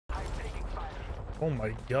Oh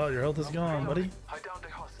my god, your health is gone, buddy.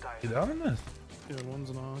 You down in this? Yeah, one's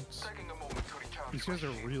an ox. These guys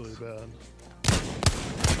are really bad.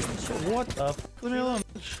 What the f? Leave me alone.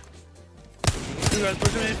 You guys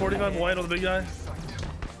pushing me. 45 white on the big guy.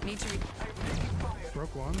 Need to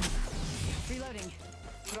Broke one. reloading.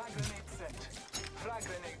 Frag grenade sent. Frag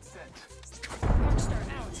grenade sent. Arcstar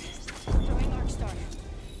out. Throwing Arcstar.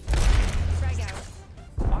 Frag out.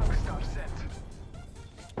 Arcstar sent.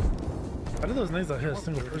 How did those nades not hit a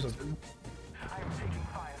single person? I am taking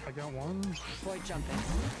fire. I got one. Void jumping.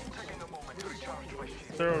 Taking a moment to recharge my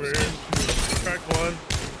shield. They're over here. Crack one.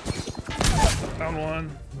 Found one.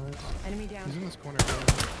 Nice. Enemy down. He's in this corner.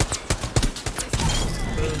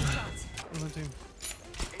 Another team.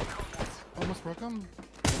 Almost broke him.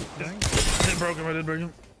 Dang. It broke him. I did break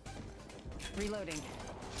him. Reloading.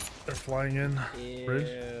 They're flying in. Ew,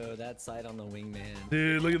 Bridge. that side on the wingman.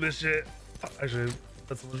 Dude, look at this shit. Actually,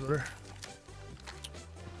 that's much better.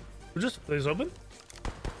 We just plays open.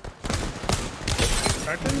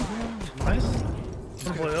 Cracked him. Nice.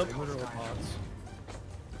 One play up. Literal pots.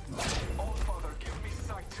 All father, give me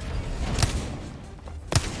sight.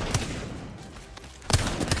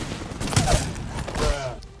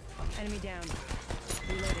 Enemy down.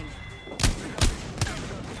 Reloading.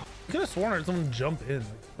 I could have sworn I heard someone jump in,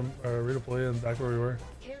 like, redeploy in back where we were.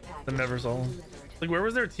 I never saw him. Like, where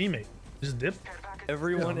was their teammate? Just dip?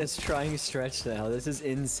 Everyone is trying stretch now. This is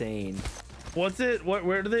insane. What's it? What?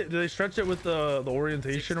 Where do they stretch it with the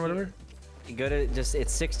orientation or whatever? You go to just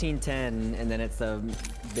it's 1610 and then it's the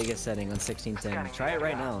biggest setting on 1610. Try it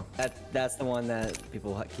right now. That's the one that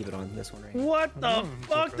people keep it on. This one right here. What the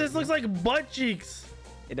fuck? This looks like butt cheeks.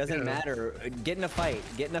 It doesn't matter. Get in a fight.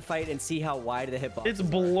 Get in a fight and see how wide the hitbox. It's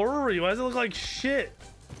blurry. Why does it look like shit?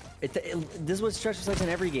 This is what stretch looks like in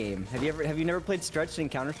every game. Have you never played stretch in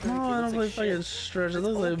Counter-Strike? No, I don't play fucking stretch. It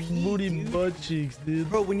looks like booty butt cheeks, dude.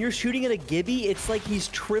 Bro, when you're shooting at a Gibby, it's like he's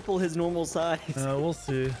triple his normal size. We'll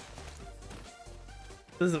see.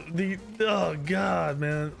 This is oh god,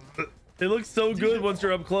 man. It looks so good once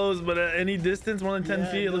you're up close, but at any distance, more than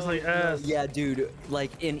 10 feet, it looks like ass. Yeah, dude.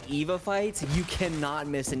 Like in EVA fights, you cannot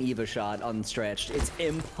miss an EVA shot on stretched. It's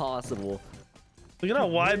impossible. Look at how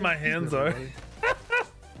wide my hands are.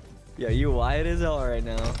 Yeah, you wide as hell right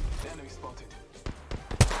now. Enemy spotted.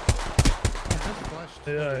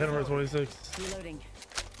 Yeah, I hit him at 26. Reloading.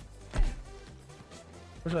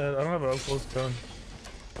 Wish I don't have an up close gun.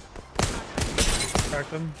 Cracked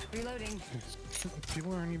him. Reloading.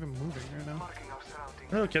 People aren't even moving right now. Marking our surroundings.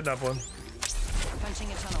 I'm gonna kidnap one.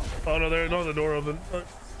 Punching a tunnel. Oh no, there, no, the door open. Oh,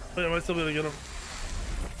 yeah, I might still be able to get him.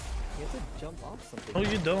 You have to jump off something. No,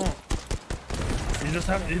 you don't. You just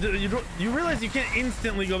have you don't. You realize you can't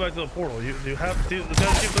instantly go back to the portal. You have to. You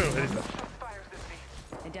gotta shoot through.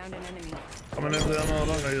 I downed an enemy. Coming into them. Hold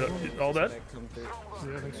on. Are you all dead?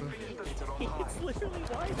 Yeah, I think so. It's literally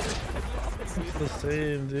wide. It's the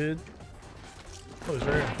same, dude. Oh, he's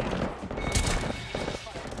right here.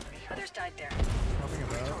 Others died there. Nothing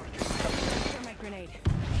about. Throw my grenade.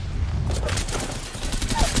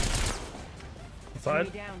 Inside.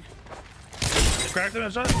 Enemy down. Cracked him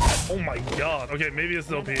and shot. Oh my god. Okay, maybe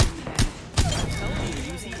it's OP. You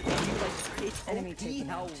Enemy see taken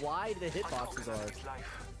how out. wide the hitboxes are.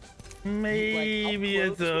 Maybe Like,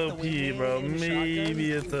 up it's close with OP, the wingman bro. and the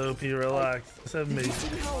Maybe shotgun. it's OP. Relax. I said Did maybe. you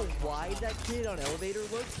see how wide that kid on elevator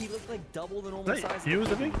looked? He looked like double the normal Is size. that you,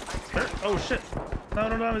 Zippy? Oh shit. No,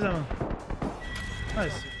 damage ammo.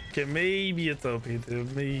 Nice. Okay, maybe it's OP,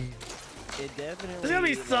 dude. Maybe. It definitely. There's gotta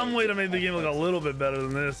be some way to make the game look a little bit better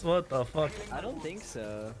than this. What the fuck? I don't think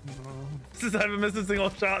so. Since I haven't missed a single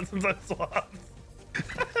shot since I swapped.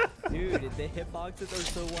 Dude, the hitboxes are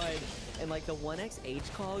so wide. And like the 1x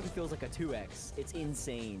HCOG feels like a 2x. It's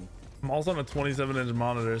insane. I'm also on a 27-inch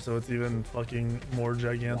monitor, so it's even fucking more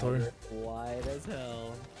gigantor. Wide as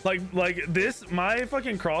hell. Like this, my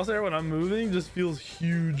fucking crosshair when I'm moving just feels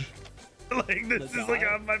huge. Like this is like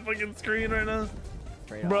on my fucking screen right now.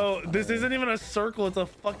 Straight Bro, off. this isn't even a circle, it's a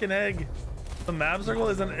fucking egg. The map circle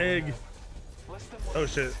is an egg. Oh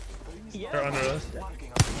shit. Yeah. They're under us.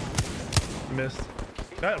 Missed.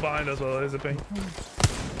 Guy behind us, well, is it ping?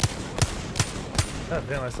 God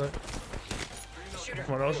damn, I suck.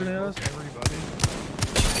 Someone else shooting at us? Everybody.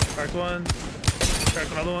 Cracked one.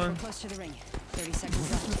 Cracked another one. Close to the ring. 30 seconds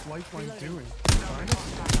What's left. this lifeline doing? Find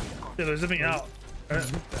us? Yeah, they're zipping out. Alright.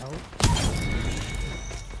 Out.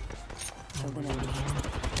 Killed an enemy.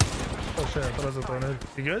 Oh shit, I thought I was a tornado.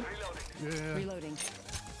 You good? Yeah. Reloading.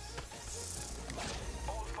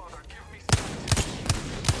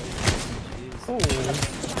 Oh.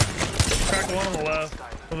 Cracked one on the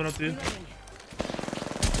left. Coming up to you. Reloading.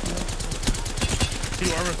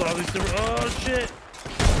 You armor saw these super. Oh shit!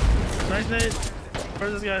 Nice nade.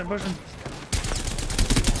 Where's this guy? I'm pushing.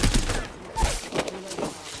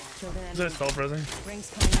 Killed an Is enemy. that stealth resing? Rings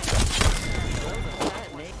coming up.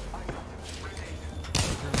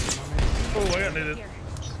 Oh, I got naded. Here. On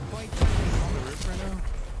Void the roof right now.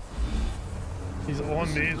 He's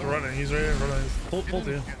on me. He's running. He's right in front of me. Pull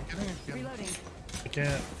to you. Get in. reloading. I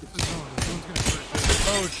can't. This is zone. This one's gonna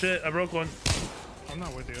hurt. Oh shit! I broke one. I'm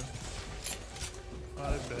not with you.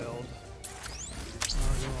 I bailed.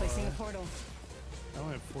 Placing a portal. I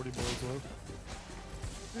only have 40 bullets left.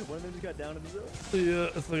 One of them just got down in the zone. Yeah,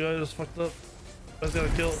 it's the guy who just fucked up. I just got a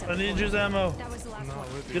kill. I need to use ammo. That was the last I'm not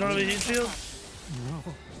one. with you. You don't have a heat shield? No.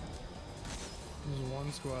 There's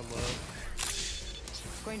one squad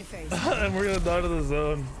left. Going to phase. And we're gonna die to the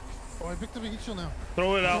zone. Oh, I picked up a heat shield now.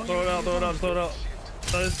 Throw it out, throw it out, throw it out, throw it out.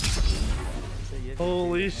 Nice.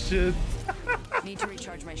 Holy shit. Need to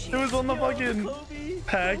recharge my It shield. was on the fucking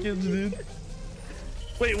package, dude.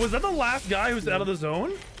 Wait, was that the last guy who's out of the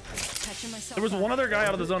zone? Catching myself There was up. one other guy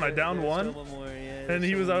out of the zone. I downed one, and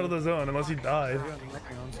he was out of the zone, unless he died. I got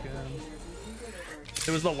nothing on scan.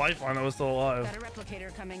 It was the lifeline that was still alive. Got a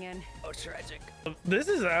replicator coming in. Oh, tragic. This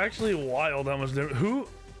is actually wild how much different. Who,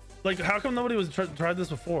 like, how come nobody was tried this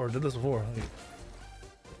before, did this before? Like,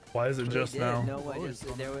 why is it just now? No,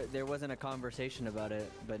 there wasn't a conversation about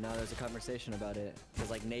it, but now there's a conversation about it. Because,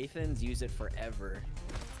 like, Nathan's used it forever.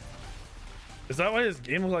 Is that why his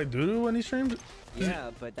game was like doo-doo when he streamed?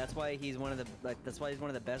 Yeah, but that's why he's one of the that's why he's one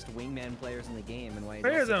of the best wingman players in the game, and why he's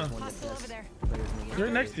Right here, also though. just one of the Hostile over best there. players in the game. He's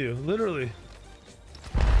right next to you, literally.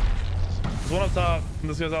 There's one up top, and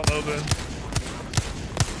this guy's out in the open.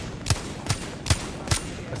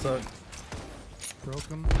 I suck.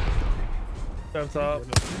 Broken. Guy up top.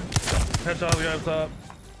 Headshot the guy up top.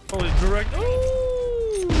 Holy direct.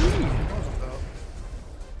 Ooh!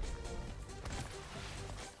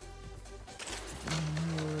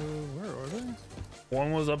 Where are they?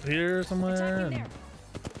 One was up here somewhere, Attacking and there.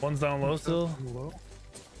 one's down low still. Hello?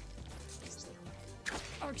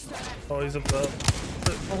 Arc star. Oh, he's up top.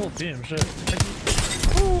 The whole team, shit.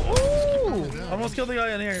 Ooh, ooh! Almost killed the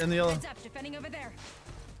guy in here, in the yellow. Heads up. Defending over there.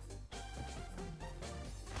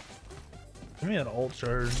 Give me an ult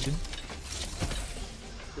charge, dude.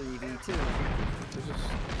 3v2. They just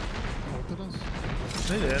ulted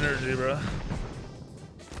us? I need energy, bro.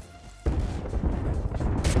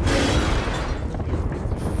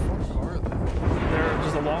 What are they? They're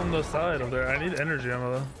just along the side of there. I need energy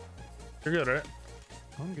ammo though. You're good, right?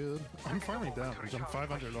 I'm good. I'm farming damage. I'm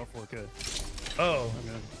 500 off 4K. Oh, I'm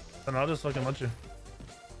in. then I'll just fucking let you.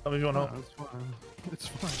 Tell me if you want No, help. it's fine. It's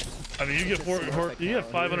fine. I mean, you get you get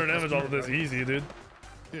 500 damage off of this easy, dude.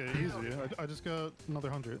 Yeah, easy. I just got another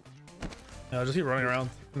 100. Yeah, just keep running around.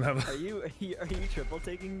 Are you triple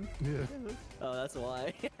taking? Yeah. Oh, that's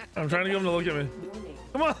why. I'm trying to get him to look at me.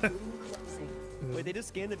 Come on. Wait, they just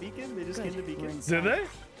scanned the beacon? They just Good. scanned the We're Did beacon? inside. they?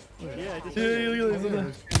 Yeah, I just Yeah, yeah, look at Yeah,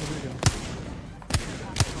 this.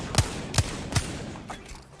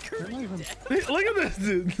 they're not even. Look at this,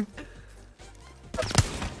 dude. I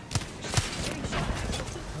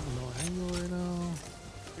have no angle right now.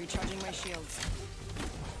 Recharging my shields.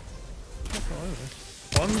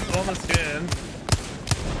 One's on the skin.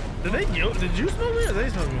 Did you smoke me or they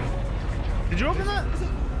smoke me? Did you open that?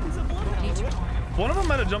 Need to One of them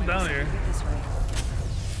might have jumped down here. this way.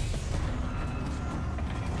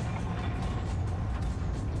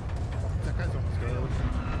 That guy's almost dead.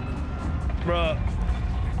 Bruh.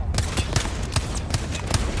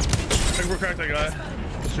 I think we're cracked that guy.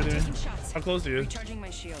 He's shooting me. Taking shots. How close are you? Recharging my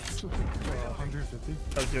shields. 150.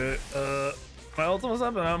 Okay, my ult almost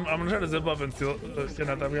up, and I'm gonna try to zip up and steal,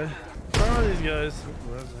 kidnap that guy. Where are these guys?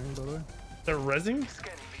 Rezzing, by the way. They're rezzing?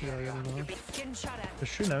 Yeah, I got enough. Getting shot at. They're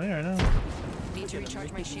shooting at me right now. Need to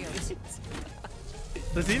recharge my shields.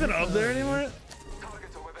 Is he even up there anymore?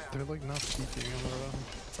 They're like not peeking on the run.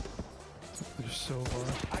 They're so far.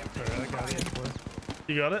 Alright, I got it. Boy.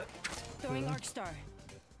 You got it? Throwing arc star.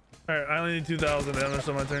 Alright, I only need 2,000 damage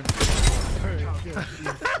on my turn. Alright, yeah.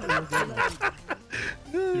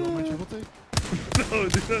 You want my triple take? No,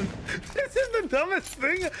 dude. This is the dumbest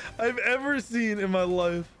thing I've ever seen in my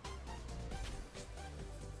life.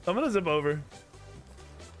 I'm gonna zip over.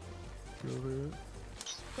 Go over it.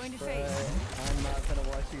 Going to phase. I'm not gonna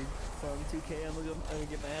watch you farm 2K. I'm gonna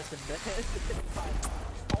get my ass in bed.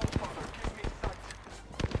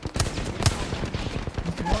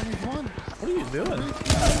 He's one. What are you doing? Reloading.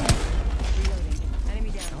 Enemy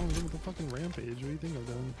I down. was with the fucking rampage. What do you think I've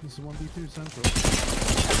done? This is 1v2 central.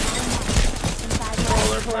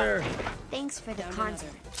 Roller player. Thanks for the Down concert.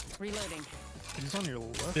 another. Reloading. He's on your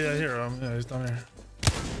left. Yeah, here. Yeah, he's down here.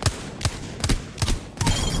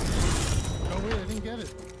 get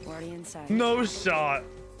it. Already inside. No shot.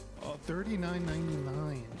 Oh,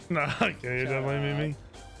 $39.99. Nah, okay, you definitely made me.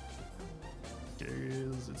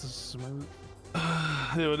 It's a smart.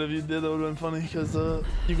 Yeah, whatever you did, that would have been funny because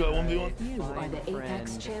you got 1v1. You are the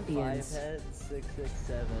Apex champions. 5 heads,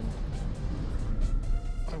 667.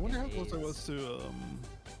 I wonder how close I was to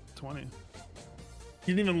 20. You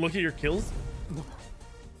didn't even look at your kills?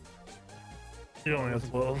 You only have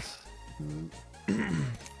 12.